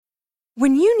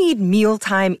When you need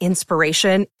mealtime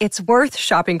inspiration, it's worth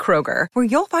shopping Kroger, where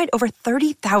you'll find over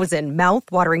 30,000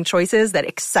 mouth-watering choices that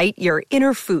excite your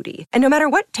inner foodie. And no matter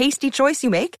what tasty choice you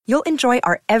make, you'll enjoy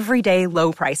our everyday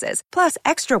low prices, plus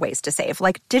extra ways to save,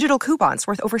 like digital coupons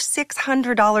worth over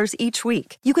 $600 each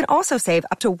week. You can also save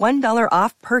up to $1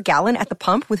 off per gallon at the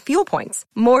pump with fuel points.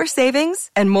 More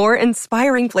savings and more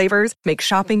inspiring flavors make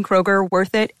shopping Kroger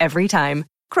worth it every time.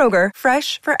 Kroger,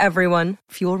 fresh for everyone.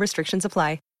 Fuel restrictions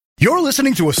apply. You're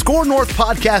listening to a Score North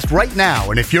podcast right now,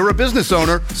 and if you're a business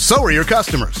owner, so are your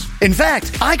customers. In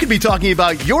fact, I could be talking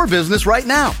about your business right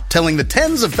now, telling the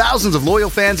tens of thousands of loyal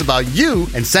fans about you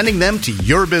and sending them to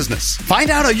your business. Find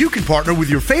out how you can partner with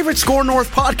your favorite Score North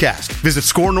podcast. Visit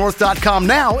scorenorth.com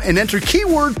now and enter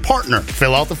keyword partner.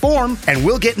 Fill out the form, and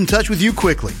we'll get in touch with you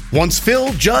quickly. Once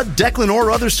Phil, Judd, Declan, or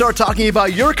others start talking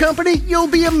about your company, you'll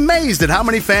be amazed at how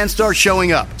many fans start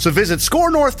showing up. So visit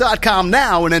scorenorth.com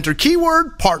now and enter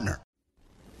keyword partner.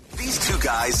 These two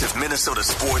guys have Minnesota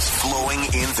sports flowing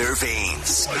in their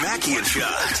veins. Mackie and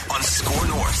Judd on Score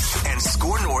North and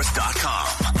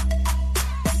scorenorth.com.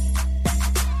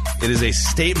 It is a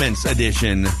statements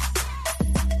edition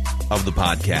of the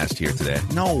podcast here today.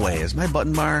 No way. Is my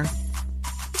button bar?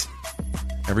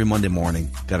 Every Monday morning,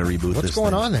 got to reboot this. What's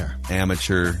going on there?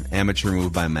 Amateur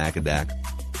move by Macadac.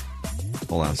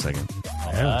 Hold on a second.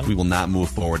 We will not move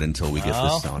forward until we get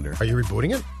this sounder. Are you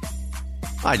rebooting it?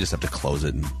 I just have to close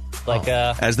it. And, like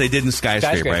as they did in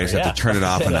Skyscraper, I just have to turn it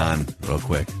off and on real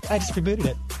quick. I just rebooted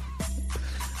it.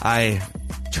 I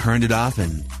turned it off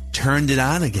and turned it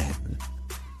on again.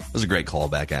 It was a great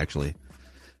callback, actually,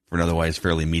 for an otherwise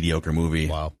fairly mediocre movie.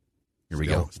 Wow. Here we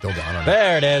go. Still down on it.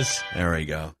 There it is. There we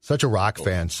go. Such a rock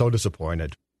fan. So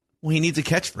disappointed. Well, he needs a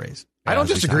catchphrase. I don't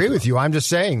disagree with you. I'm just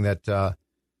saying that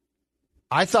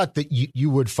I thought that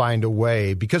you would find a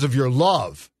way, because of your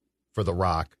love for The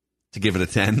Rock, to give it a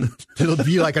 10? It'll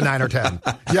be like a 9 or 10.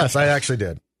 Yes, I actually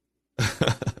did.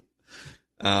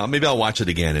 Maybe I'll watch it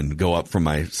again and go up from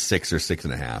my 6 or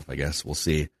 6.5, I guess. We'll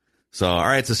see. So, all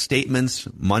right, it's a Statements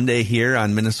Monday here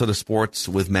on Minnesota Sports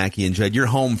with Mackie and Judd. You're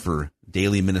home for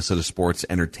daily Minnesota sports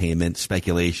entertainment,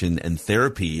 speculation, and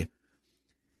therapy.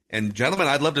 And, gentlemen,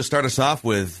 I'd love to start us off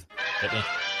with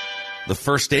the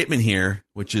first statement here,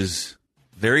 which is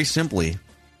very simply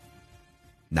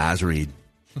Naz Reed.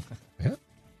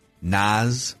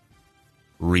 Naz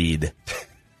Reed.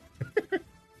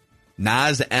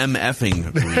 Naz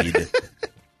MF'n Reed.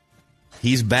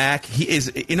 He's back. He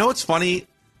is. You know what's funny?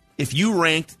 If you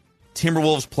ranked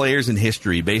Timberwolves players in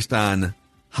history based on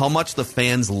how much the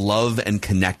fans love and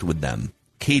connect with them,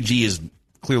 KG is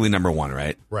clearly number one,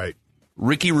 right? Right.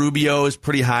 Ricky Rubio is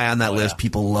pretty high on that list.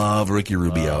 People love Ricky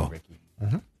Rubio. Ricky.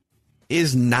 Mm-hmm.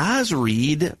 Is Naz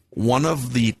Reed one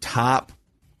of the top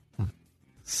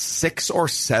 6 or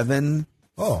 7,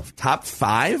 top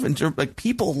 5? And like,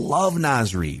 people love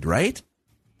Naz Reed, right?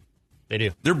 They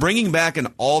do. They're bringing back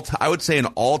an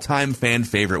all-time fan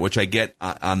favorite, which I get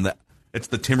on it's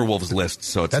the Timberwolves list.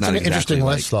 So it's that's not an exactly interesting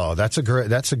list, though. That's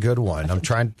a good one. I'm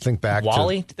trying to think back.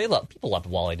 Wally, people loved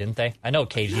Wally, didn't they? I know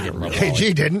KG didn't love Wally.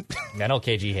 KG didn't. I know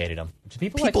KG hated him. Did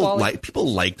people like Wally?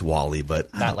 People liked Wally,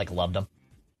 but not like loved him.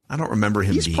 I don't remember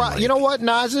him being. You know what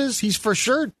Naz is? He's for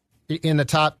sure in the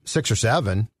top 6 or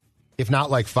 7, if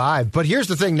not like 5. But here's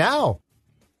the thing now.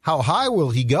 How high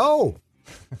will he go?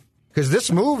 Because this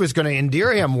move is going to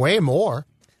endear him way more.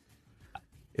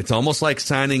 It's almost like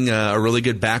signing a really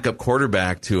good backup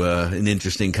quarterback to an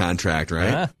interesting contract,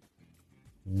 right?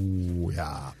 Yeah. Ooh,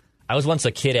 yeah. I was once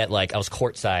a kid I was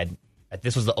courtside.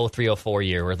 This was the 03-04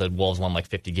 year where the Wolves won like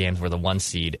 50 games. We're the 1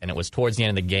 seed, and it was towards the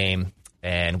end of the game.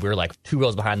 And we were like 2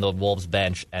 rows behind the Wolves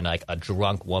bench, and like a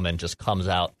drunk woman just comes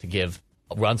out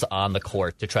runs on the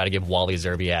court to try to give Wally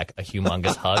Zerbiak a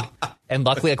humongous hug. And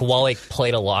luckily, like, Wally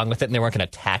played along with it, and they weren't going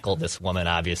to tackle this woman,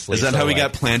 obviously. Is that how he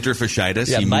got plantar fasciitis?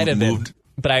 Yeah, he might have been.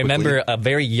 But I quickly. remember a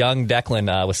very young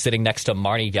Declan was sitting next to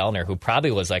Marnie Gellner, who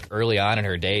probably was like early on in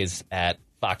her days at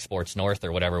Fox Sports North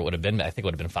or whatever it would have been. I think it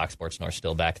would have been Fox Sports North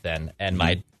still back then. And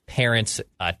my parents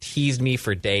teased me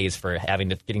for days for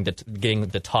getting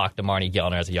to talk to Marnie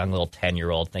Gellner as a young little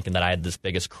 10-year-old, thinking that I had this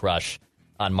biggest crush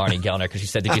on Marnie Gellner, because she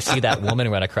said, "Did you see that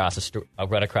woman run across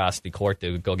the court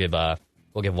to go give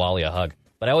Wally a hug?"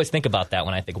 But I always think about that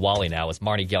when I think Wally now, is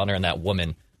Marnie Gellner and that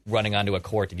woman running onto a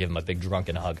court to give him a big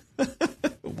drunken hug.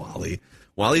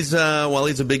 Wally's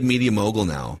a big media mogul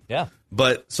now. Yeah.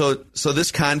 But so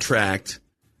this contract,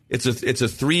 it's a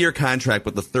 3-year contract,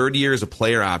 but the 3rd year is a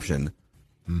player option.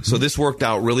 Mm-hmm. So this worked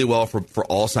out really well for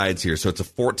all sides here. So it's a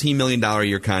 $14 million a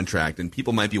year contract, and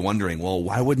people might be wondering, well,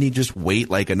 why wouldn't he just wait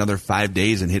like another 5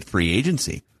 days and hit free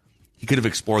agency? He could have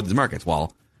explored the markets.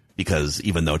 Well, because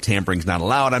even though tampering's not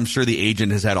allowed, I'm sure the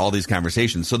agent has had all these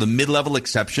conversations. So the mid-level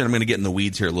exception, I'm going to get in the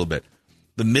weeds here a little bit.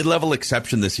 The mid-level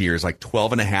exception this year is like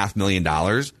 $12.5 million.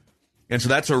 And so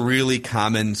that's a really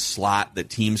common slot that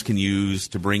teams can use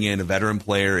to bring in a veteran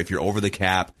player. If you're over the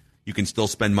cap, you can still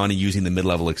spend money using the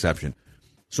mid-level exception.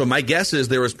 So my guess is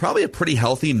there was probably a pretty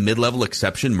healthy mid-level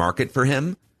exception market for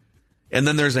him. And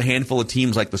then there's a handful of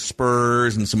teams like the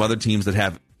Spurs and some other teams that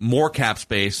have more cap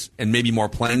space and maybe more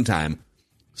playing time.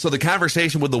 So the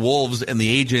conversation with the Wolves and the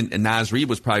agent and Naz Reed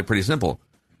was probably pretty simple.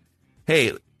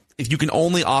 Hey, if you can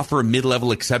only offer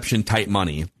mid-level exception type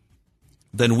money,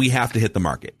 then we have to hit the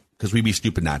market because we'd be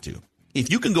stupid not to. If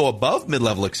you can go above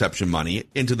mid-level exception money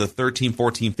into the $13,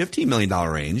 $14, $15 million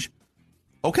range,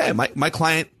 okay, my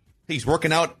client, he's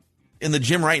working out in the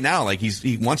gym right now. Like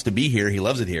he wants to be here. He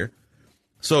loves it here.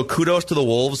 So kudos to the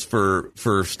Wolves for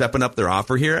stepping up their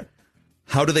offer here.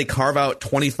 How do they carve out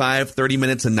 25, 30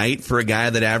 minutes a night for a guy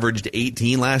that averaged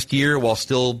 18 last year while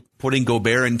still putting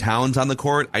Gobert and Towns on the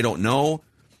court? I don't know.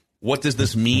 What does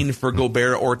this mean for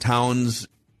Gobert or Towns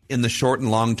in the short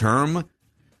and long term?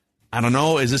 I don't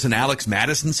know. Is this an Alex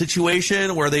Madison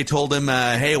situation where they told him,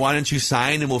 hey, why don't you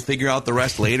sign and we'll figure out the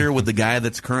rest later with the guy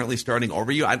that's currently starting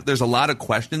over you? There's a lot of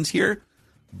questions here,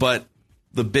 but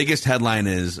the biggest headline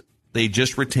is they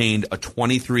just retained a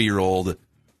 23-year-old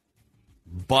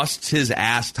busts his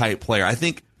ass type player. I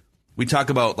think we talk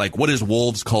about like what is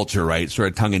Wolves culture, right? Sort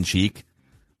of tongue in cheek.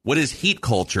 What is Heat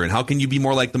culture and how can you be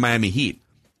more like the Miami Heat?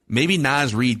 Maybe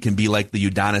Naz Reed can be like the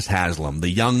Udonis Haslem, the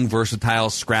young, versatile,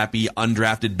 scrappy,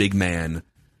 undrafted big man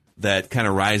that kind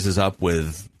of rises up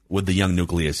with the young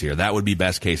nucleus here. That would be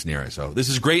best case scenario. So this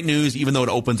is great news, even though it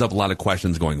opens up a lot of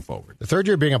questions going forward. The third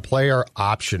year being a player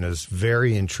option is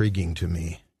very intriguing to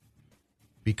me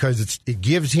because it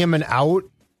gives him an out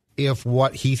if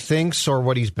what he thinks or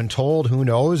what he's been told, who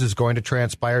knows, is going to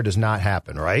transpire does not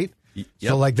happen, right? Yep.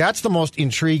 So, like, that's the most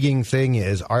intriguing thing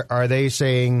is, are they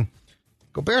saying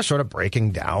Gobert's sort of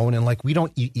breaking down and, like, we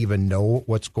don't even know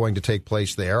what's going to take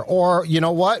place there? Or, you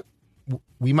know what?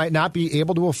 We might not be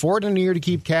able to afford in a year to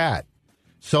keep Cat.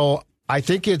 So I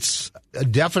think it's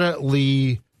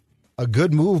definitely a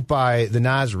good move by the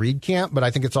Naz Reed camp, but I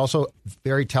think it's also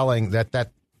very telling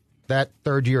that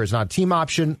third year is not a team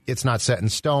option. It's not set in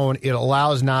stone. It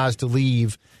allows Naz to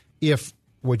leave if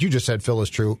what you just said, Phil, is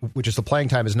true, which is the playing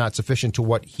time is not sufficient to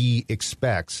what he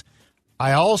expects.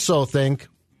 I also think,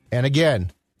 and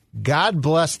again, God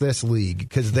bless this league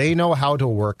because they know how to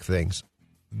work things.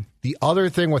 The other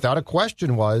thing, without a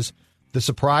question, was the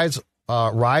surprise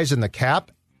rise in the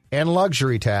cap and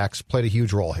luxury tax played a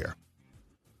huge role here.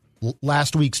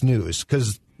 Last week's news,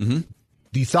 because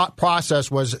the thought process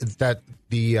was that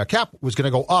the cap was going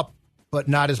to go up, but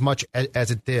not as much as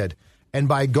it did. And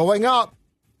by going up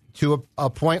to a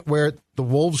point where the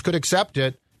Wolves could accept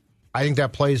it, I think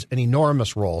that plays an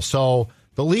enormous role. So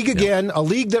the league, again, a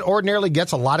league that ordinarily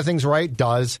gets a lot of things right,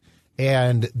 does.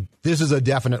 And this is a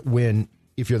definite win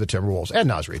if you're the Timberwolves and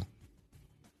Naz Reed.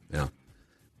 Yeah. All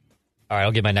right,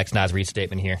 I'll give my next Naz Reed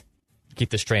statement here. Keep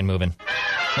this train moving.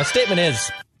 My statement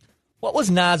is, what was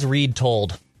Naz Reed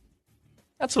told?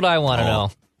 That's what I want to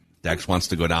know. Dex wants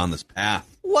to go down this path.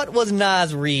 What was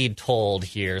Naz Reed told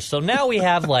here? So now we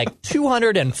have like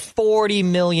 $240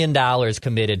 million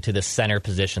committed to the center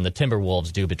position. The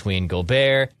Timberwolves do between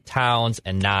Gobert, Towns,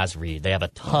 and Naz Reed. They have a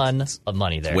ton of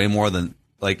money there. It's way more than,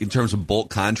 like, in terms of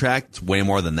bulk contract, it's way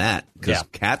more than that. Because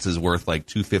Katz is worth like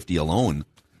 $250 alone.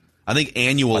 I think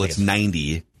annual it's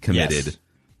 90 committed. Yes.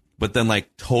 But then,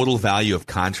 like, total value of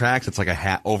contracts, it's like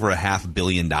over $500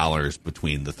 million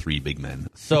between the three big men.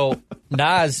 So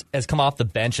Naz has come off the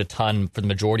bench a ton for the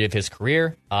majority of his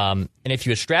career. And if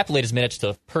you extrapolate his minutes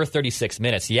to per 36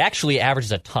 minutes, he actually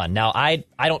averages a ton. Now, I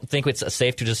don't think it's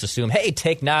safe to just assume, hey,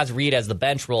 take Naz Reed as the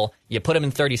bench role. You put him in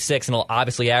 36, and he'll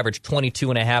obviously average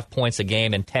 22.5 points a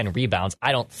game and 10 rebounds.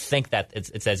 I don't think that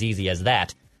it's as easy as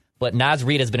that. But Naz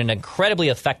Reed has been an incredibly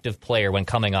effective player when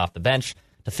coming off the bench.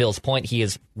 To Phil's point, he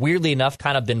has, weirdly enough,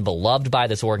 kind of been beloved by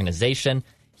this organization.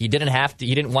 He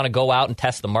didn't want to go out and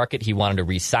test the market. He wanted to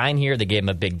re-sign here. They gave him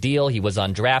a big deal. He was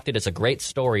undrafted. It's a great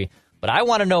story. But I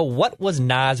want to know, what was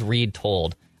Naz Reed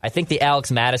told? I think the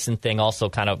Alex Madison thing also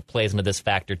kind of plays into this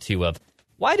factor, too, of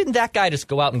why didn't that guy just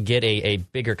go out and get a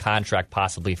bigger contract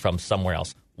possibly from somewhere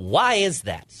else? Why is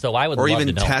that? So I would love to know. Or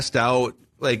even test out,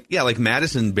 like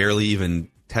Madison barely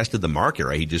even tested the market,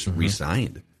 right? He just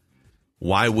re-signed.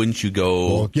 Why wouldn't you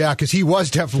go? Well, yeah, because he was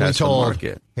definitely told,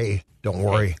 hey, don't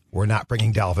worry, we're not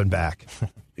bringing Dalvin back.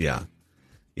 Yeah.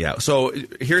 So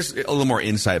here's a little more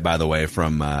insight, by the way,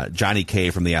 from Johnny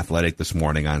K from The Athletic this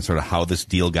morning on sort of how this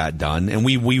deal got done. And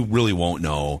we really won't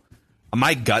know.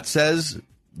 My gut says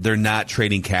they're not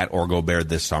trading Cat or Gobert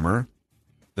this summer.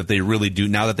 That they really do.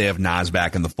 Now that they have Naz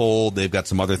back in the fold, they've got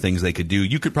some other things they could do.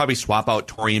 You could probably swap out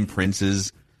Taurean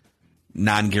Prince's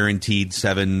non-guaranteed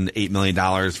 $7-8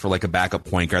 million for like a backup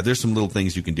point guard. There's some little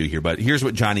things you can do here. But here's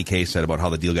what Johnny K said about how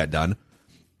the deal got done.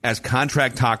 As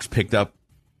contract talks picked up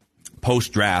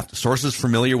post-draft, sources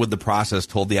familiar with the process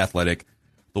told The Athletic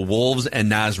the Wolves and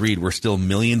Naz Reed were still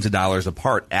millions of dollars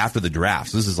apart after the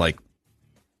draft. So this is like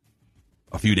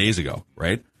a few days ago,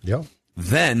 right? Yeah.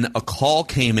 Then a call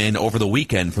came in over the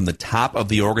weekend from the top of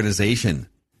the organization.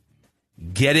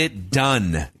 Get it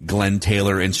done, Glenn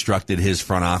Taylor instructed his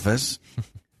front office.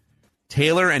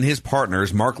 Taylor and his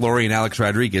partners, Mark Laurie and Alex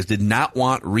Rodriguez, did not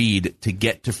want Reed to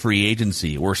get to free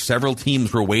agency, where several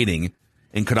teams were waiting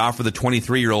and could offer the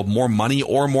 23-year-old more money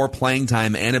or more playing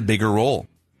time and a bigger role.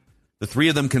 The three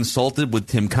of them consulted with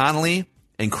Tim Connolly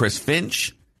and Chris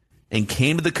Finch and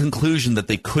came to the conclusion that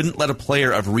they couldn't let a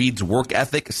player of Reed's work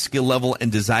ethic, skill level,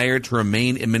 and desire to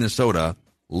remain in Minnesota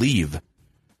leave.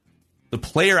 The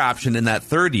player option in that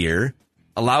third year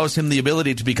allows him the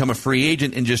ability to become a free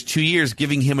agent in just 2 years,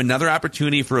 giving him another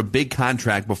opportunity for a big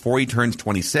contract before he turns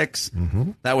 26.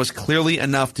 Mm-hmm. That was clearly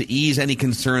enough to ease any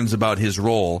concerns about his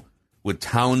role with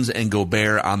Towns and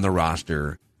Gobert on the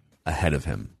roster ahead of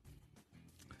him.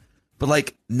 But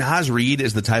like Naz Reed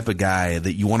is the type of guy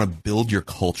that you want to build your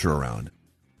culture around.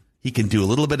 He can do a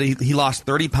little bit. He lost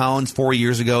 30 pounds 4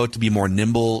 years ago to be more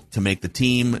nimble, to make the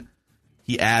team.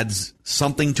 He adds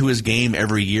something to his game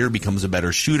every year, becomes a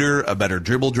better shooter, a better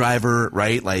dribble driver,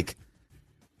 right? Like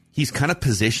he's kind of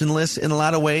positionless in a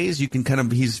lot of ways. He can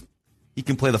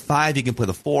play the 5, he can play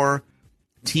the 4.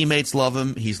 Teammates love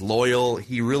him. He's loyal.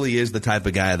 He really is the type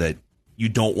of guy that you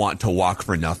don't want to walk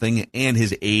for nothing. And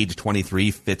his age,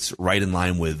 23, fits right in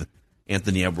line with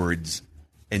Anthony Edwards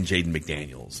and Jaden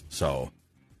McDaniels. So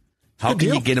how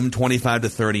can you get him 25 to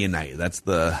 30 a night? That's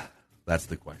the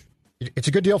question. It's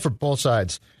a good deal for both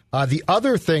sides. The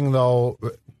other thing, though,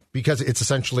 because it's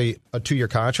essentially a 2-year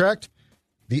contract,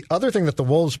 the other thing that the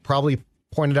Wolves probably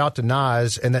pointed out to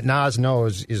Naz and that Naz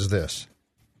knows is this.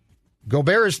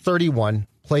 Gobert is 31,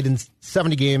 played in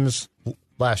 70 games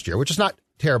last year, which is not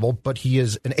terrible, but he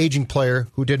is an aging player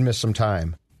who did miss some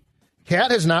time.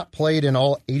 Cat has not played in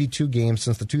all 82 games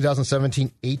since the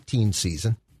 2017-18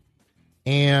 season,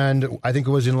 and I think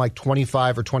it was in like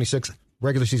 25 or 26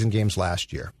 regular season games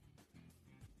last year.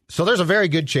 So there's a very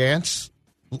good chance,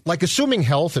 like assuming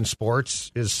health in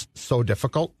sports is so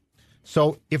difficult.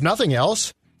 So if nothing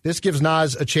else, this gives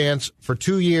Naz a chance for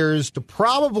 2 years to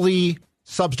probably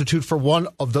substitute for one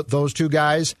of those two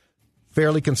guys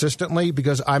fairly consistently,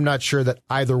 because I'm not sure that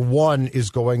either one is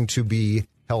going to be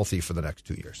healthy for the next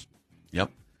 2 years.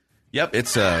 Yep.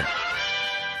 It's a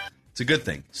good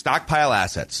thing. Stockpile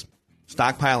assets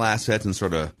and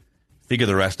sort of figure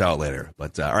the rest out later.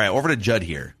 But all right, over to Judd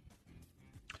here.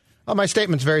 My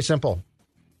statement's very simple.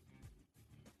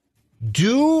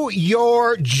 Do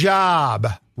your job,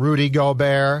 Rudy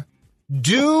Gobert.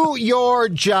 Do your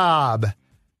job.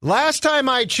 Last time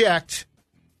I checked,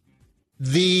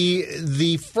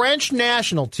 the French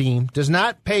national team does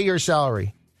not pay your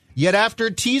salary. Yet after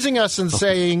teasing us and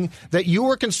saying that you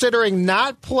were considering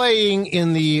not playing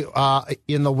in the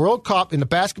World Cup, in the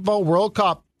Basketball World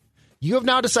Cup, you have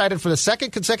now decided for the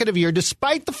second consecutive year,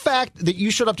 despite the fact that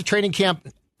you showed up to training camp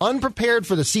unprepared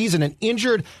for the season and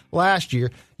injured last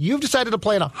year, you've decided to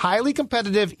play in a highly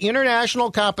competitive international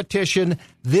competition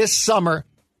this summer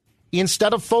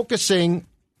instead of focusing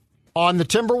on the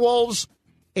Timberwolves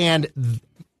and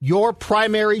your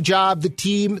primary job, the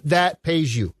team that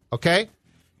pays you, okay?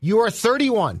 You are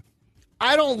 31.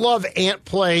 I don't love Ant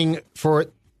playing for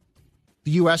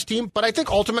the U.S. team, but I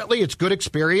think ultimately it's good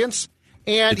experience.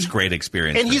 And it's great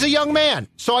experience. And he's a young man,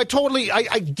 so I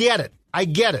get it. I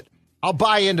get it. I'll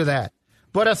buy into that.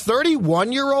 But a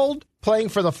 31-year-old playing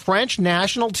for the French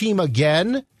national team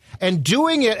again and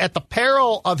doing it at the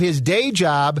peril of his day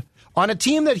job on a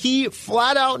team that he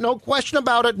flat out, no question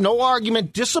about it, no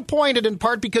argument, disappointed in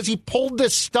part because he pulled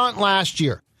this stunt last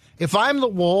year. If I'm the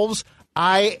Wolves,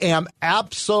 I am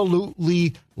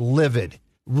absolutely livid.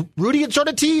 Rudy had sort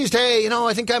of teased, hey,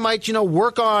 I think I might,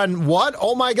 work on what?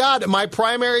 Oh, my God, my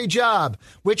primary job,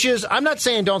 which is, I'm not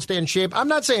saying don't stay in shape. I'm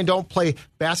not saying don't play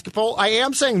basketball. I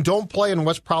am saying don't play in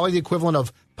what's probably the equivalent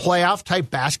of playoff-type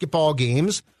basketball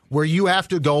games where you have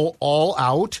to go all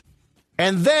out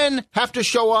and then have to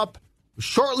show up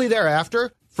shortly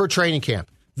thereafter for training camp.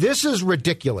 This is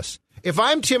ridiculous. If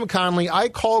I'm Tim Connolly, I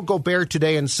call Gobert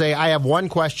today and say, I have one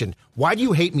question. Why do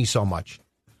you hate me so much?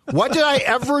 What did I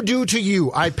ever do to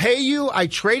you? I pay you. I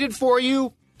traded for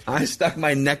you. I stuck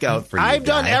my neck out for you. I've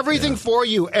done everything for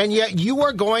you, and yet you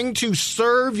are going to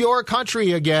serve your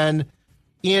country again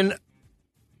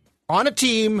on a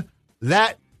team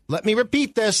that, let me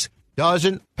repeat this,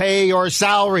 doesn't pay your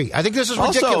salary. I think this is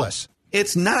ridiculous. Also,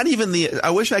 it's not even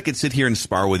I wish I could sit here and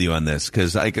spar with you on this,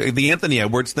 because the Anthony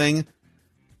Edwards thing,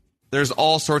 there's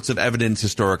all sorts of evidence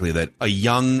historically that a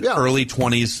young, early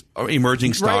 20s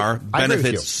emerging star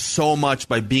benefits so much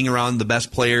by being around the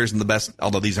best players and the best,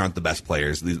 although these aren't the best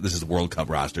players. This is World Cup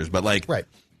rosters, but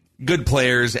good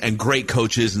players and great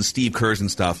coaches and Steve Kerrs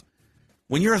and stuff.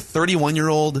 When you're a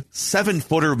 31-year-old,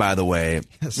 7-footer, by the way,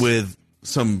 with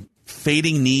some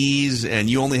fading knees and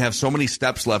you only have so many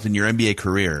steps left in your NBA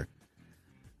career,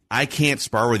 I can't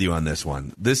spar with you on this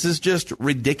one. This is just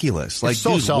ridiculous. Like,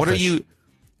 dude, selfish. What are you...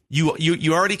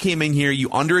 You already came in here. You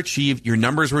underachieved. Your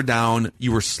numbers were down.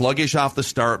 You were sluggish off the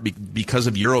start because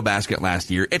of Eurobasket last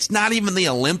year. It's not even the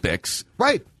Olympics.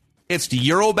 Right. It's the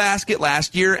Eurobasket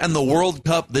last year and the World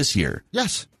Cup this year.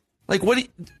 Yes. Like, what?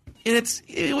 If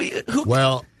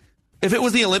it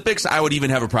was the Olympics, I would even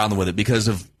have a problem with it because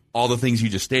of all the things you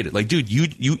just stated. Like, dude,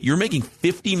 you're making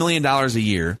 $50 million a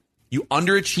year. You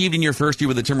underachieved in your first year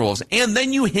with the Timberwolves, and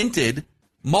then you hinted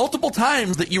multiple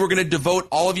times that you were going to devote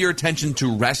all of your attention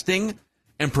to resting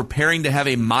and preparing to have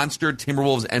a monster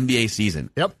Timberwolves NBA season.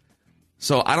 Yep.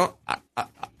 So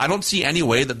I don't see any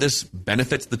way that this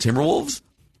benefits the Timberwolves.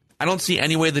 I don't see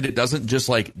any way that it doesn't just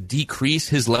like decrease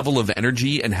his level of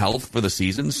energy and health for the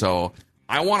season. So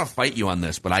I want to fight you on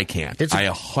this, but I can't. I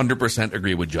 100%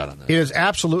 agree with Judd on this. It is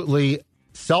absolutely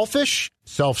selfish,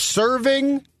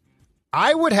 self-serving.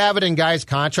 I would have it in guys'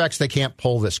 contracts they can't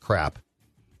pull this crap.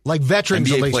 Like veterans,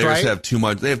 NBA at least, players right?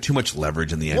 they have too much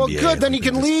leverage in the NBA. Well, good. Then you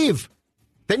can leave.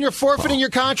 Then you're forfeiting your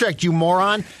contract, you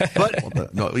moron.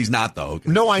 But no, he's not though.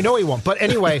 No, I know he won't. But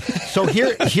anyway, so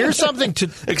here's something to.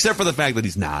 Except for the fact that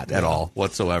he's not at all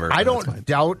whatsoever. I don't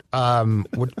doubt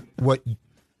what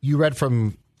you read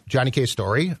from Johnny K's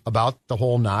story about the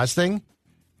whole Naz thing.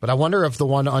 But I wonder if the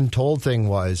one untold thing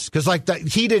was because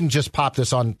he didn't just pop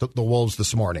this on the Wolves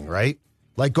this morning, right?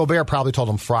 Like Gobert probably told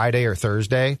him Friday or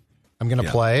Thursday, I'm going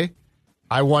to play.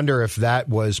 I wonder if that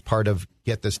was part of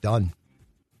get this done.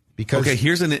 Because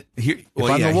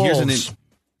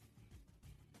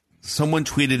someone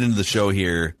tweeted into the show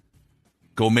here.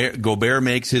 Gobert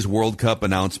makes his World Cup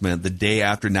announcement the day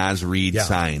after Naz Reed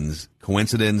signs.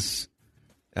 Coincidence?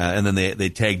 And then they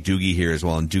tagged Doogie here as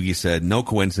well. And Doogie said, no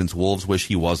coincidence. Wolves wish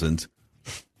he wasn't.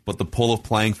 But the pull of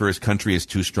playing for his country is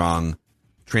too strong.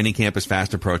 Training camp is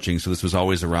fast approaching, so this was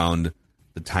always around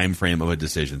the time frame of a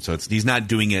decision. So he's not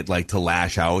doing it like to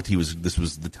lash out. This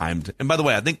was the time to, and by the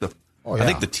way, I think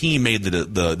the team made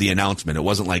the announcement. It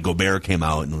wasn't like Gobert came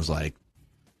out and was like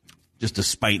just to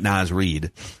spite Naz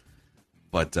Reed.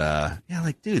 But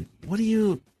dude, what do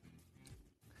you?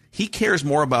 He cares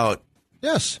more about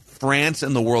France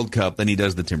and the World Cup than he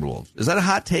does the Timberwolves. Is that a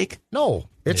hot take? No,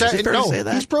 it's fair to say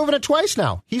that? He's proven it twice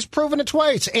now.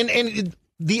 And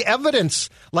the evidence,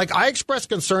 like I expressed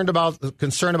concern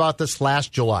about this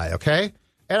last July, okay?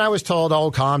 And I was told,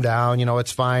 oh, calm down,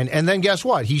 it's fine. And then guess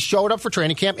what? He showed up for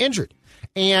training camp injured.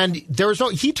 And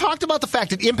he talked about the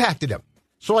fact it impacted him.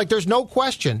 So there's no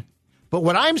question. But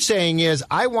what I'm saying is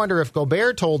I wonder if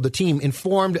Gobert told the team,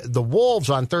 informed the Wolves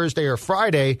on Thursday or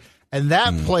Friday, and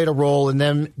that played a role in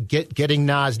them getting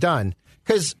Naz done.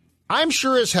 Because I'm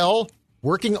sure as hell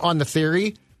working on the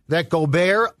theory that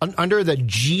Gobert, under the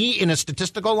G in a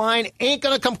statistical line, ain't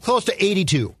going to come close to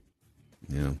 82.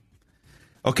 Yeah.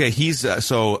 Okay, he's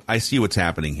so I see what's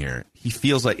happening here. He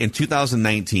feels like in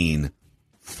 2019,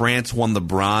 France won the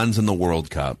bronze in the World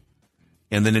Cup.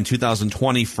 And then in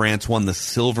 2020, France won the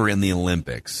silver in the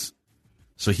Olympics.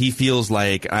 So he feels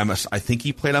like I think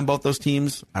he played on both those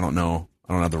teams. I don't know.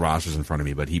 I don't have the rosters in front of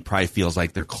me, but he probably feels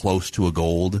like they're close to a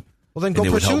gold. Well, then go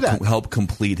pursue that. Help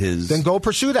complete his. Then go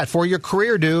pursue that for your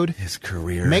career, dude. His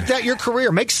career. Make that your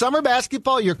career. Make summer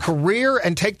basketball your career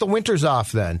and take the winters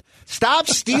off then. Stop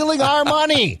stealing our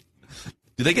money.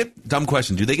 Do they get, dumb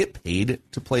question, do they get paid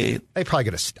to play? They probably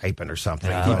get a stipend or something.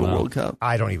 The World Cup?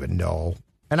 I don't even know.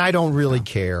 And I don't really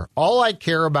care. All I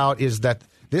care about is that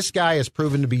this guy has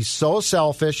proven to be so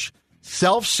selfish,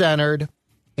 self-centered,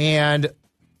 and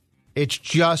it's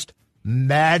just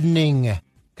maddening.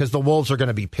 Because the Wolves are going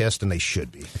to be pissed, and they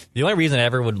should be. The only reason I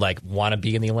ever would want to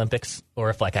be in the Olympics,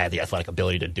 or if I had the athletic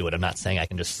ability to do it, I'm not saying I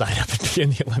can just sign up and be in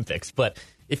the Olympics. But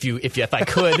if I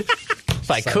could,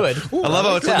 If I could. I love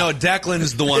how it's no.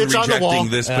 Declan's the one It's on the wall.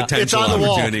 rejecting this potential It's on the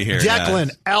wall. opportunity here.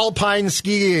 Declan, alpine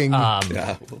skiing.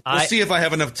 We'll see if I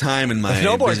have enough time in my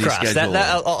snowboard busy cross. schedule.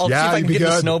 I'll see if I can get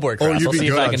the snowboard cross. I'll see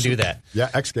if I can do that. Yeah,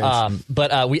 X Games.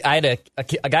 But I had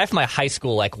a guy from my high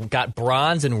school got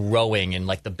bronze in rowing in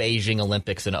the Beijing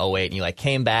Olympics in 2008, and he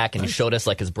came back and he showed us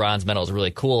his bronze medal. It was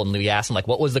really cool. And we asked him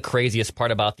what was the craziest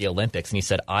part about the Olympics, and he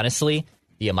said, honestly,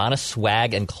 the amount of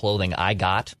swag and clothing I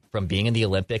got from being in the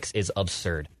Olympics is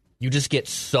absurd. You just get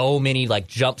so many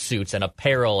jumpsuits and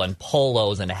apparel and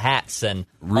polos and hats and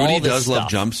Rudy all this does stuff.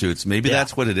 love jumpsuits. Maybe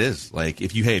that's what it is.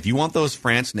 If you want those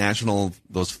France national,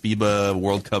 those FIBA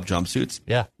World Cup jumpsuits,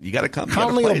 you got to come.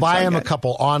 Conley will buy him a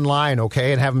couple online,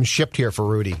 okay, and have them shipped here for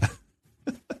Rudy.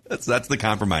 That's the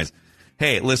compromise.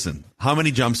 Hey, listen, how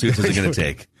many jumpsuits is it going to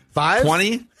take? 5?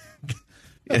 20?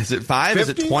 Is it 5? 50? Is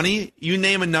it 20? You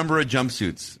name a number of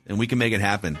jumpsuits, and we can make it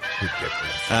happen.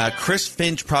 Chris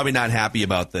Finch probably not happy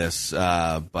about this,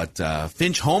 but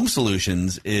Finch Home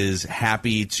Solutions is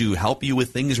happy to help you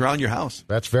with things around your house.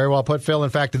 That's very well put, Phil. In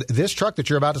fact, this truck that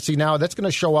you're about to see now, that's going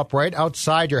to show up right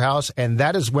outside your house, and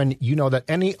that is when you know that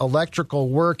any electrical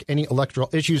work, any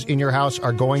electrical issues in your house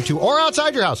are going to, or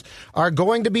outside your house, are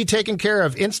going to be taken care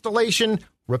of. Installation,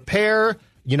 repair,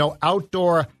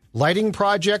 outdoor lighting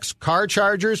projects, car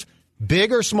chargers,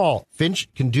 big or small.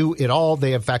 Finch can do it all.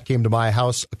 They, in fact, came to my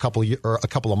house a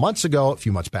couple of months ago, a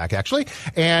few months back, actually,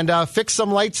 and fixed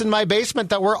some lights in my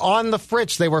basement that were on the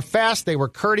fritz. They were fast, they were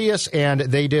courteous, and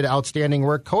they did outstanding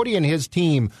work. Cody and his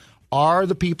team are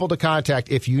the people to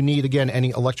contact if you need, again,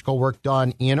 any electrical work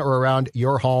done in or around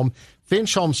your home.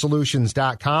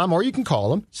 FinchHomeSolutions.com, or you can call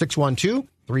them,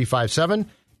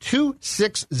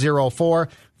 612-357-2604.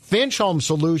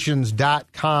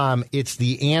 FinchHomeSolutions.com. It's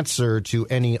the answer to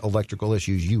any electrical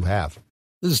issues you have.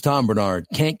 This is Tom Bernard.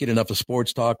 Can't get enough of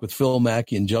sports talk with Phil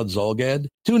Mackey and Judd Zolgad?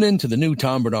 Tune in to the new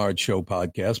Tom Bernard Show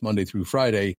podcast Monday through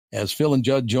Friday as Phil and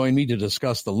Judd join me to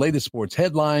discuss the latest sports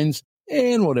headlines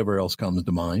and whatever else comes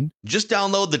to mind. Just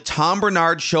download the Tom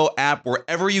Bernard Show app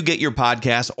wherever you get your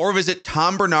podcasts, or visit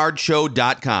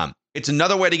TomBernardShow.com. It's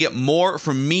another way to get more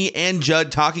from me and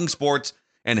Judd talking sports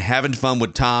and having fun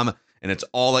with Tom, and it's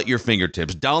all at your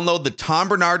fingertips. Download the Tom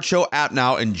Bernard Show app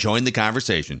now and join the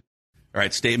conversation. All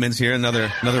right, statements here.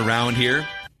 Another round here.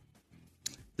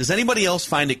 Does anybody else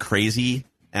find it crazy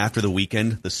after the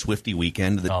weekend, the Swiftie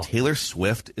weekend, that Taylor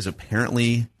Swift is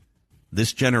apparently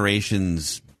this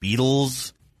generation's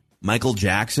Beatles, Michael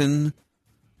Jackson?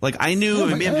 I knew,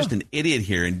 maybe I'm just an idiot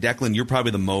here, and Declan, you're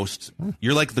probably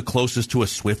you're the closest to a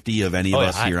Swiftie of any of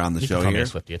us here on the show here. Me a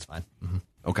Swiftie, it's fine. Mm-hmm.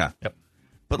 Okay. Yep.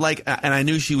 But and I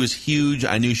knew she was huge.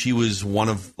 I knew she was one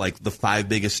of the 5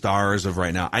 biggest stars of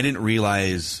right now. I didn't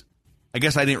realize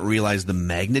the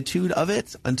magnitude of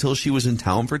it until she was in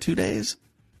town for 2 days.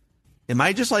 Am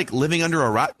I just living under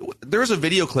a rock? There was a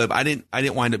video clip. I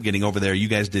didn't wind up getting over there. You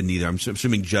guys didn't either. I'm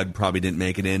assuming Judd probably didn't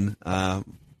make it in.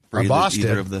 Our boss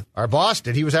did. Our boss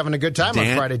did. He was having a good time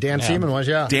on Friday. Dan Seaman was,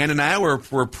 Dan and I were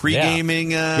pre-gaming.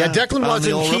 Declan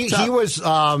wasn't. He was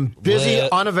busy,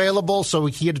 unavailable, so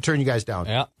he had to turn you guys down.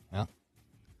 Yeah. I'm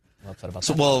upset about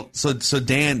that. So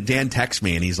Dan texts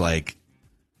me, and he's like,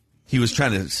 he was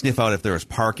trying to sniff out if there was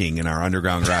parking in our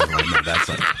underground garage. I'm like, no,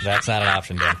 that's not an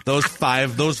option, Dan. Those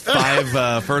five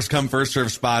first come first serve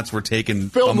spots were taken.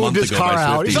 Phil a month moved his ago car by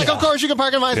out. Swifties. He's like, of course you can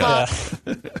park in my spot.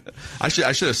 I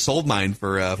should have sold mine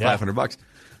for $500,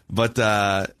 but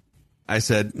I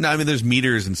said no. I mean, there's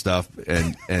meters and stuff,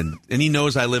 and he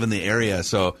knows I live in the area,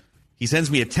 so he sends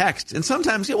me a text, and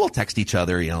sometimes we'll text each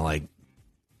other, and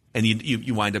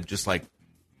you wind up just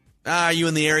are you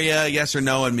in the area? Yes or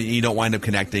no? And you don't wind up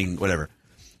connecting, whatever.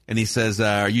 And he says,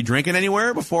 are you drinking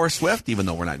anywhere before Swift? Even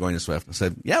though we're not going to Swift. I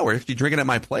said, yeah, we're actually drinking at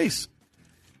my place.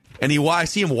 And I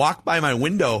see him walk by my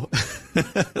window,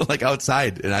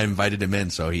 outside, and I invited him in.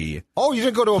 So he. Oh, you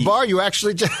didn't go to a bar? You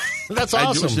actually. That's awesome.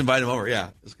 I just invited him over. Yeah,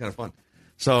 it was kind of fun.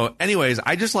 So, anyways,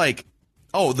 I just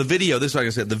the video. This is what I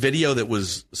said. The video that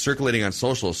was circulating on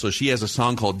social. So she has a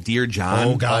song called "Dear John."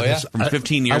 Oh God, from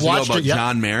 15 years ago about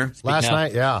John Mayer. Last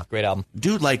night, yeah, great album,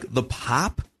 dude. The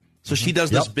pop. So she does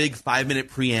this big 5-minute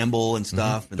preamble and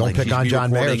stuff. Mm-hmm. And don't pick on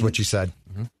John Mayer, is what she said.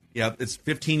 Mm-hmm. Yeah, it's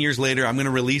 15 years later. I'm going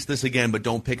to release this again, but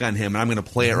don't pick on him. And I'm going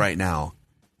to play it right now.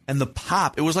 And the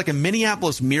pop, it was like a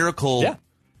Minneapolis Miracle,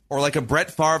 or like a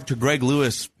Brett Favre to Greg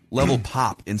Lewis level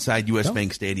pop inside U.S.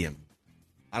 Bank Stadium.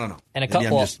 I don't know. And a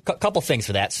couple things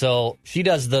for that. So she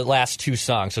does the last 2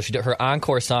 songs. So her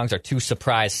encore songs are 2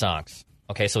 surprise songs.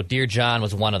 Okay, so Dear John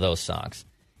was one of those songs.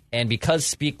 And because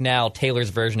Speak Now, Taylor's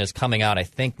version, is coming out, I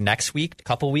think, next week, a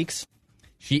couple weeks,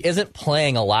 she isn't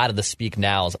playing a lot of the Speak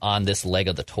Nows on this leg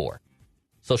of the tour.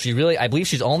 So I believe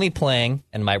she's only playing,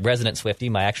 and my resident Swiftie,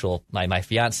 my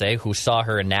fiance, who saw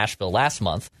her in Nashville last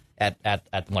month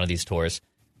at one of these tours,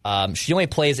 she only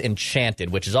plays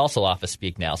Enchanted, which is also off of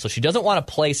Speak Now. So she doesn't want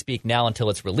to play Speak Now until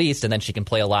it's released, and then she can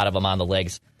play a lot of them on the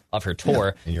legs of her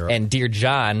tour. Yeah, and Dear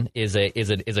John is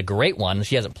a great one.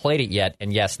 She hasn't played it yet,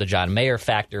 and yes, the John Mayer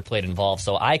factor played involved.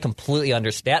 So I completely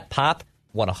understand. Pop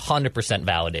 100%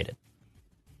 validated.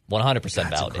 100% That's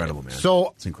validated. Incredible,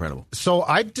 man. It's incredible. So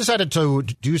I decided to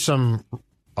do some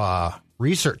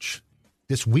research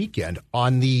this weekend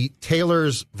on the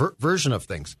Taylor's version of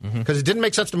things, because it didn't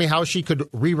make sense to me how she could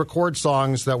re-record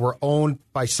songs that were owned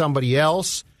by somebody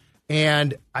else.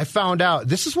 And I found out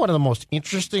this is one of the most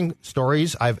interesting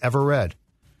stories I've ever read.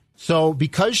 So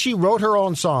because she wrote her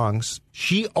own songs,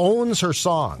 she owns her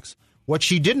songs. What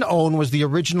she didn't own was the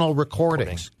original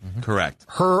recordings. Correct.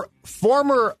 Her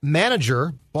former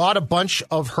manager bought a bunch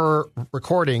of her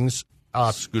recordings.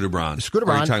 Scooter Braun. Scooter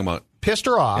What are Braun you talking about? Pissed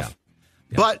her off.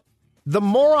 Yeah. But the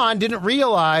moron didn't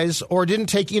realize or didn't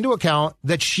take into account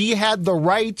that she had the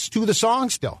rights to the song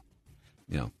still.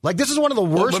 Yeah. Like, this is one of the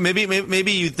worst. But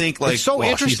maybe you think, like, It's so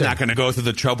interesting. she's not going to go through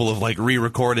the trouble of, like,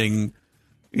 re-recording,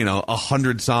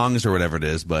 100 songs or whatever it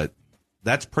is, but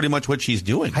that's pretty much what she's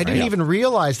doing. I didn't even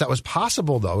realize that was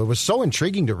possible, though. It was so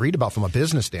intriguing to read about from a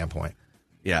business standpoint.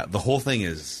 Yeah, the whole thing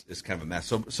is kind of a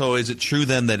mess. So is it true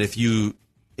then that if you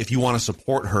want to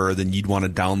support her, then you'd want to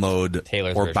download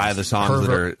Taylor's or versions. buy the songs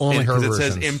that are only her because it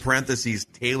says versions. in parentheses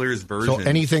Taylor's version. So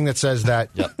anything that says that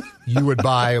you would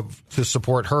buy to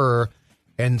support her,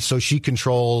 and so she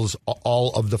controls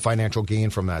all of the financial gain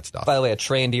from that stuff. By the way, a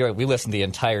Trey and D, we listened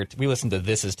to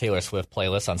This Is Taylor Swift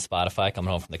playlist on Spotify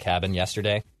coming home from the cabin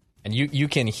yesterday, and you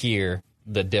can hear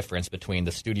the difference between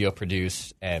the studio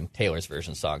produced and Taylor's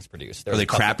version songs produced. Are they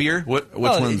crappier? Which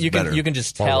one's you better? You can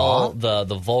just tell the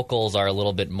vocals are a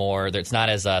little bit more. It's not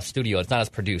as studio. It's not as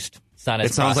produced. It's not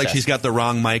as. It sounds like she's got the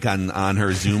wrong mic on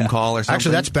her Zoom call or something.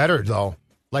 Actually, that's better though.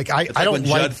 Like I don't when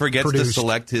like Judd forgets produced. to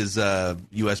select his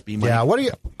USB mic. Yeah, I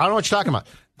don't know what you're talking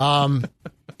about.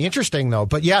 Interesting though,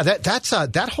 but yeah, that's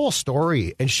that whole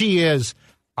story, and she is.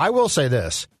 I will say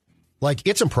this, like,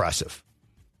 it's impressive.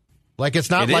 Like, it's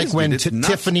not like when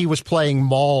Tiffany was playing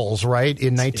Malls, right,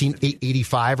 in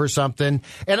 1985 or something,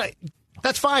 and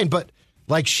that's fine. But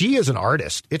like, she is an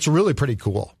artist. It's really pretty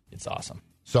cool. It's awesome.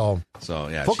 So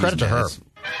yeah, full credit to her.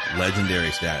 Legendary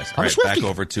status. All I'm right, a back Swiftie.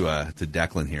 over to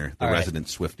Declan here, the resident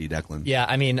Swiftie Declan. Yeah,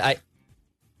 I mean,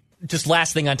 just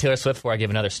last thing on Taylor Swift before I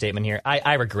give another statement here.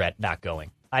 I regret not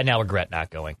going. I now regret not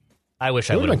going. I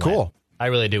wish I would have been cool. I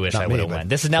really do wish I would have went.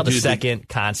 This is now the Do you second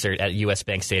concert at US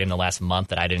Bank Stadium in the last month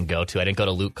that I didn't go to. I didn't go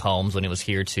to Luke Combs when he was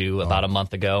here too about a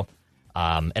month ago,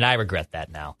 and I regret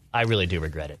that now. I really do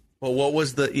regret it. Well, what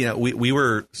was the we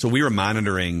were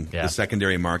monitoring the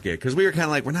secondary market because we were kind of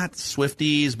like, we're not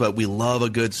Swifties, but we love a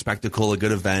good spectacle, a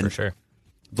good event. For sure.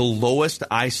 The lowest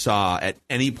I saw at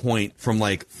any point from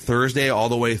like Thursday all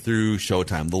the way through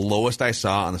showtime, the lowest I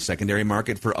saw on the secondary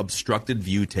market for obstructed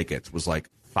view tickets was like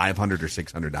 $500 or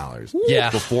 $600.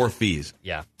 Yeah. Before fees.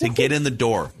 Yeah. To get in the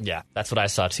door. Yeah, that's what I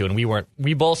saw too. And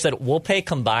we both said we'll pay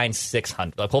combined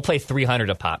 $600. Like, we'll pay $300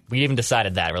 a pop. We even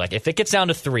decided that. We're like, if it gets down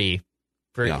to $3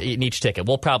 for in each ticket,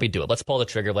 we'll probably do it. Let's pull the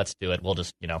trigger. Let's do it. We'll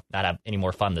just, not have any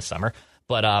more fun this summer.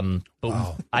 But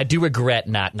wow. I do regret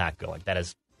not going. That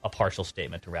is a partial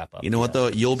statement to wrap up. You know what though?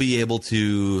 You'll be able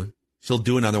to. She'll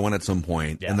do another one at some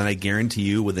point, and then I guarantee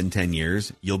you, within 10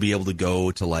 years, you'll be able to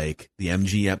go to like the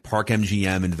MGM Park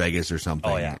MGM in Vegas or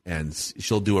something. Oh, yeah. And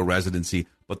she'll do a residency,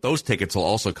 but those tickets will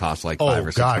also cost like $500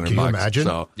 or $600. Can you imagine?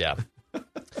 So, yeah. All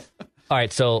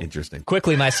right. So interesting.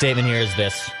 Quickly, my statement here is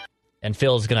this, and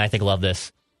Phil's gonna, I think, love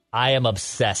this. I am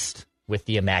obsessed with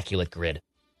the Immaculate Grid.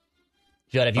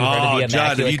 Judd, have you heard of the Immaculate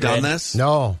Judd, have you Grid? done this?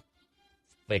 No.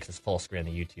 Makes this full screen on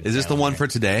the YouTube. Is this the one for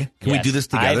today? Can we Yes. do this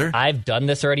together? I've done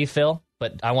this already, Phil,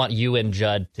 but I want you and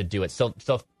Judd to do it. So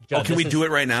Judd, can we do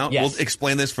it right now? Yes. We'll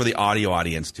explain this for the audio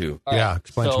audience too. All right. Yeah,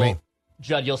 explain to me.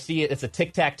 Judd, you'll see it's a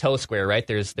tic-tac-toe square, right?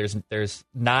 There's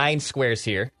 9 squares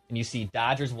here, and you see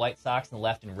Dodgers, White Sox on the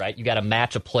left and right. You got to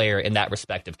match a player in that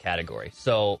respective category.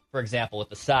 So, for example, with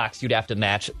the Sox, you'd have to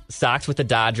match Sox with the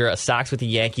Dodger, a Sox with the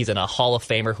Yankees, and a Hall of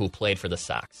Famer who played for the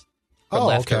Sox. From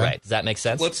left to right. Does that make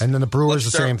sense? And then the Brewers,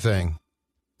 the same thing.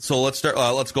 So let's start.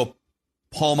 Let's go.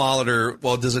 Paul Molitor.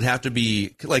 Well, does it have to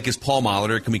be like, is Paul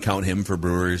Molitor? Can we count him for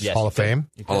Brewers? Yes, Hall of Fame?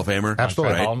 Hall of Famer?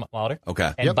 Absolutely. Right. Paul Molitor.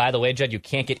 Okay. And by the way, Judd, you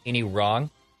can't get any wrong.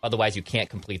 Otherwise, you can't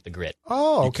complete the grid.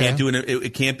 Oh, okay. You can't do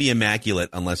it can't be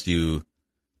immaculate unless you.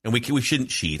 And we shouldn't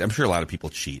cheat. I'm sure a lot of people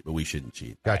cheat, but we shouldn't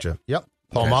cheat. Gotcha. Yep.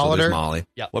 Paul Okay, so Molitor. there's Molly.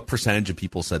 Yep. What percentage of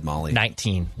people said Molly?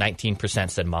 19%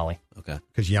 said Molly. Okay.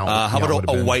 Because how about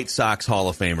a White Sox Hall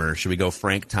of Famer? Should we go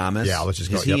Frank Thomas? Yeah, let's just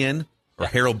go. Is he in? Or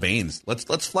Harold Baines?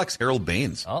 Let's flex Harold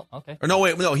Baines. Oh, okay. Or no,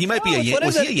 he might be a Yankee.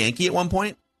 Was he a Yankee at one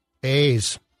point?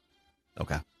 A's.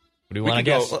 Okay. What do you want to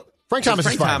guess? Frank Thomas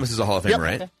is fine. Thomas is a Hall of Famer,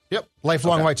 right? Okay. Yep.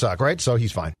 Lifelong White Sox, right? So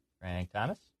he's fine. Frank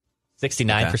Thomas.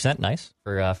 69%. Nice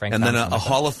for Frank and Thomas. And then a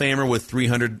Hall of Famer with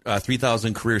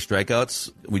 3,000 career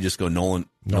strikeouts. We just go Nolan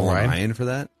Ryan for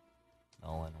that.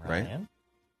 Nolan Ryan.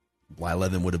 Right?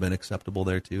 Blyleven would have been acceptable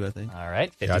there too, I think. All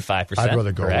right. 55%. I'd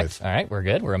rather go correct. with. All right. We're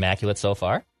good. We're immaculate so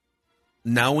far.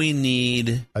 Now we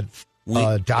need a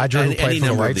Dodger who played for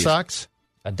the White Sox.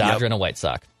 A Dodger and a White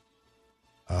Sox.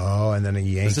 Oh, and then a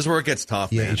Yankee. This is where it gets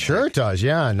tough. Yeah, man. Sure it does.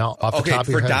 Yeah. No, off the top of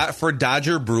your head. For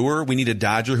Dodger Brewer, we need a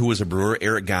Dodger who was a Brewer,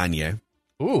 Eric Gagne.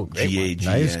 Ooh, great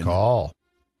G-A-G-N. Nice call.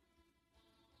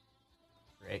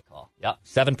 Great call. Yep,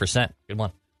 7%. Good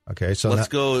one. Okay, so let's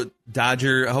go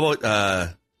Dodger. How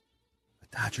about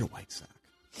Dodger White Sox?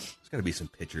 There's got to be some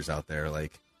pitchers out there.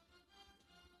 Like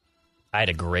I had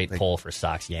a great poll for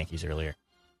Sox Yankees earlier.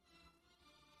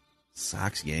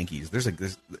 Sox Yankees.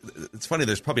 It's funny.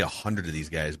 There's probably 100 of these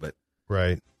guys, but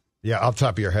right. Yeah, off the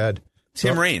top of your head.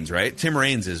 Tim Raines, right? Tim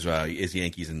Raines is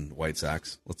Yankees and White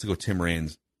Sox. Let's go Tim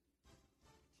Raines.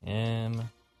 Tim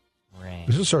Raines.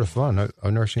 This is sort of fun.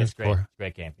 I've never seen this before.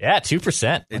 Great game. Yeah,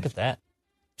 2%. Look at that.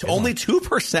 Only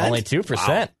 2%. Only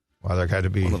 2%. Wow, there had to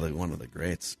be one of the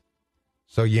greats.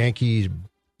 So Yankees.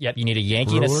 Yep, you need a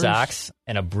Yankee and a Sox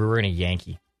and a Brewer and a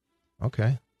Yankee.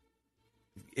 Okay.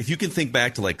 If you can think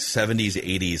back to like 70s,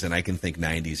 80s, and I can think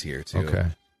 90s here too. Okay.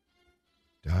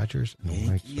 Dodgers and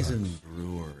Yankees and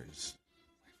Brewers.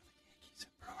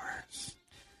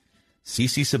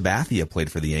 CC Sabathia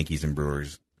played for the Yankees and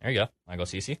Brewers. There you go. Want to go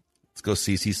CC? Let's go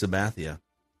CC Sabathia.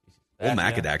 Old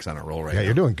Macadac's on a roll right now. Yeah,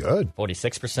 you're doing good.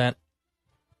 46%.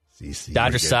 CC.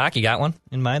 Dodger Sock, you got one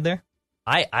in mind there?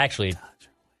 I had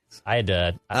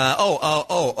to.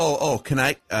 Can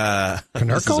I? Konerko?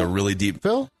 This is a really deep.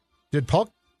 Phil, did Paul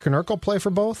Konerko play for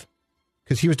both?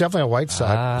 Because he was definitely a White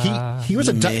Sox. He was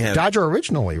a Dodger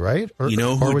originally, right? Or, you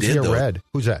know who or was did, he a though? Red?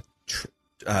 Who's that?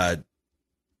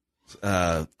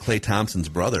 Clay Thompson's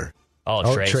brother.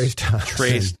 Trace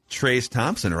Thompson. Trace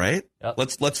Thompson, right? Yep.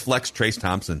 Let's flex Trace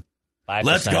Thompson. 5%.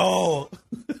 Let's go.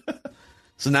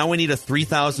 So now we need a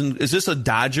 3,000. Is this a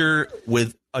Dodger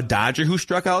with a Dodger who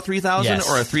struck out 3,000, Yes.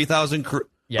 or a 3,000?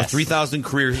 Yes. A 3,000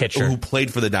 career Pitcher who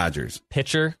played for the Dodgers.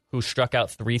 Pitcher who struck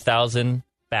out 3,000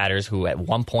 batters who at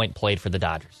one point played for the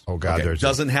Dodgers. Oh God, Okay.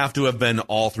 Doesn't have to have been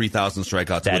all 3,000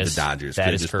 strikeouts with the Dodgers. That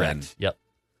Could is have just correct. been- Yep.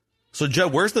 So,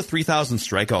 Jed, where's the 3,000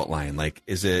 strikeout line? Like,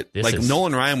 is it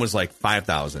Nolan Ryan was like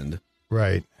 5,000?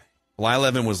 Right.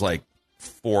 Blyleven was like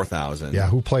 4,000. Yeah,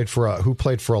 who played for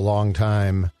a long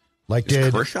time? Like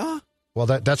Is Kershaw? Well,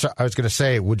 that's what I was going to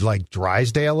say. Would like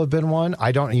Drysdale have been one?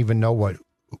 I don't even know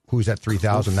who's at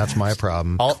 3,000. That's my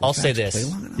problem. I'll say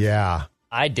this. Yeah,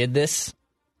 I did this.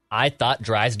 I thought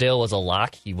Drysdale was a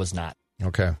lock. He was not.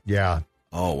 Okay. Yeah.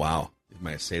 Oh wow, it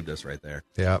might have saved us right there.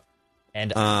 Yeah.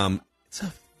 And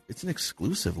it's an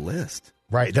exclusive list.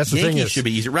 Right. That's the Yankees thing. Should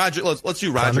be easy. Roger. Let's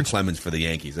do Roger Clemens for the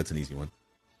Yankees. That's an easy one.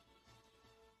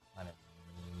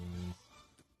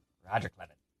 Roger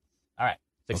Clemens. All right.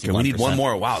 61%. Okay, we need one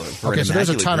more. Wow. Okay, so there's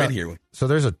a ton of here. So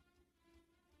there's a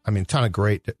ton of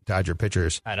great Dodger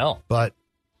pitchers. I know. But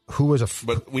who was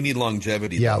But we need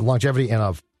longevity. Yeah, though. longevity and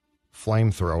a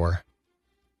flamethrower.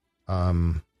 I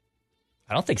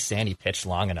don't think Sandy pitched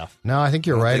long enough. No, I think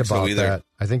you're right about that.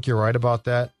 I think you're right about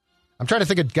that. I'm trying to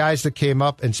think of guys that came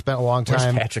up and spent a long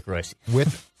time Where's Patrick Royce?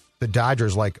 with the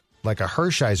Dodgers, like a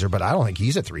Hershiser, but I don't think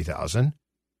he's at 3,000.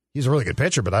 He's a really good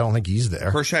pitcher, but I don't think he's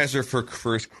there. Hershiser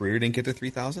for his career didn't get to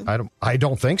 3,000? I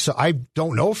don't think so. I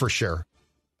don't know for sure.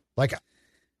 Like,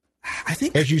 I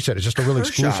think, as you said, it's just a really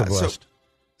exclusive list.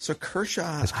 So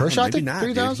Kershaw, is Kershaw maybe not,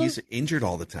 3,000? He's injured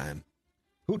all the time.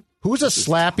 Who's a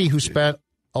slappy who spent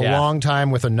a long time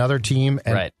with another team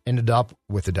and ended up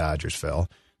with the Dodgers, Phil?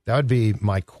 That would be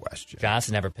my question.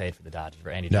 Johnson never paid for the Dodgers,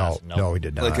 for Andy Johnson. No, he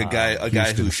did not. Like a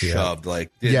guy who shoved. Like,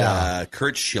 did Yeah.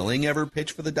 Kurt Schilling ever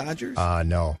pitch for the Dodgers?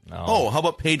 No. Oh, how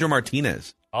about Pedro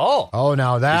Martinez? Oh,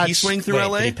 now that's... Did he swing through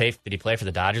LA? Did he play for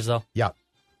the Dodgers, though? Yeah.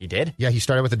 He did? Yeah, he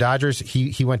started with the Dodgers.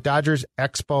 He went Dodgers,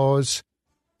 Expos,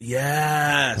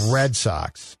 Yes. Red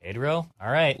Sox. Pedro?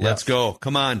 All right. Let's go.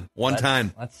 Come on. One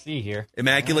time. Let's see here.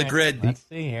 Immaculate grid. Let's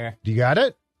see here. Do you got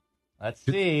it? Let's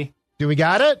see. Do we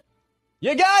got it?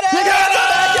 You got it! You got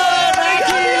it!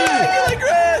 Immaculate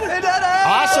grid!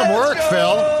 Awesome work,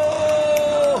 Phil.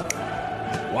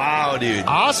 Wow. Wow, dude.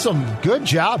 Awesome. Good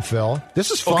job, Phil.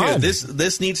 This is fun. Okay,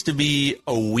 this needs to be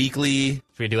a weekly.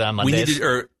 Should we do it on Mondays? We need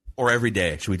to, or every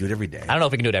day. Should we do it every day? I don't know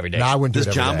if we can do it every day. No, I wouldn't do Does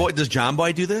it every day. Does John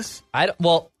Boy do this?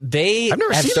 They I've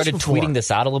never have seen started this before. tweeting this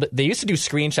out a little bit. They used to do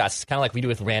screenshots, kind of like we do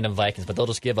with random Vikings, but they'll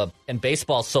just give and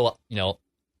baseball, so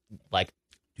like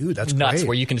Dude, that's nuts, great.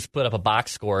 where you can just put up a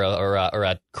box score or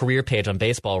a career page on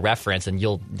Baseball Reference, and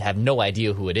you'll have no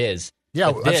idea who it is.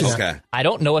 Yeah, But I've seen this, that. Okay. I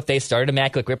don't know if they started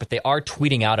Immaculate Grid, but they are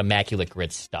tweeting out Immaculate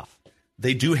Grid stuff.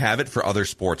 They do have it for other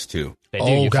sports too. They do.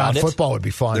 Oh, You God, found it? football would be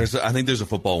fun. I think there's a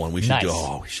football one. We should Nice. do.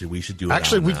 Oh, we should do it.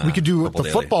 Actually, on, we could do Purple the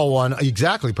Daily. football one.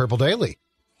 Exactly, Purple Daily.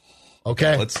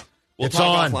 Okay. We'll It's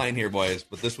talk on. offline here, boys.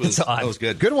 But this was on. that was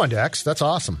good. Good one, Dex. That's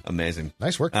awesome. Amazing.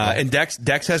 Nice work. And Dex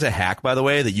has a hack, by the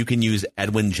way, that you can use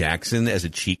Edwin Jackson as a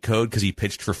cheat code because he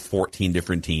pitched for 14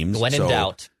 different teams. When in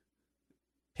doubt,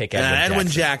 pick Edwin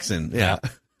Jackson. Yeah.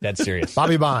 That's serious.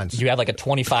 Bobby Bonds. You have like a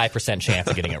 25% chance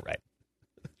of getting it right.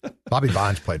 Bobby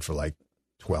Bonds played for like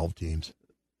 12 teams.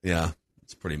 Yeah.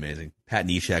 It's pretty amazing. Pat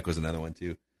Neshek was another one,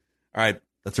 too. All right.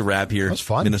 That's a wrap here. That was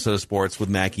fun. Minnesota Sports with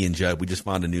Mackie and Judd. We just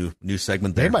found a new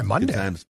segment there. Made my Monday. Good times.